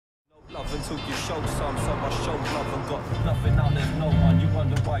Love until you show some, so I show love and got nothing, now there's no one. You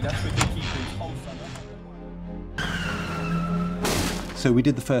wonder why, that's where you keep things wholesome. So we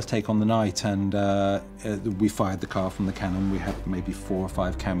did the first take on the night, and we fired the car from the cannon. We had maybe 4 or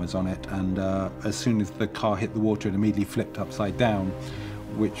 5 cameras on it, and as soon as the car hit the water, it immediately flipped upside down,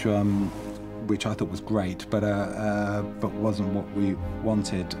 which I thought was great, but wasn't what we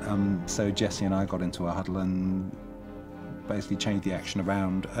wanted. So Jesse and I got into a huddle and basically changed the action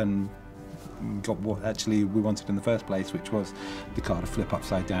around and got what actually we wanted in the first place, which was the car to flip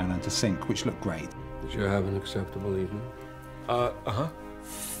upside down and to sink, which looked great. Did you have an acceptable evening?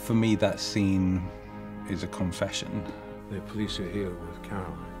 For me, that scene is a confession. The police are here with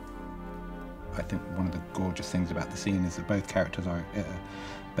Caroline. I think one of the gorgeous things about the scene is that both characters are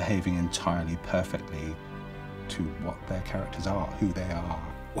behaving entirely perfectly to what their characters are, who they are.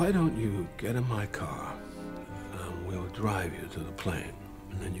 Why don't you get in my car and we'll drive you to the plane,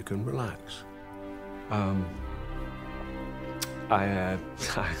 and then you can relax. I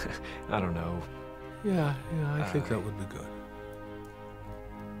don't know. Yeah, I think that would be good.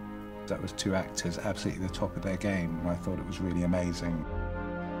 That was 2 actors absolutely at the top of their game, and I thought it was really amazing.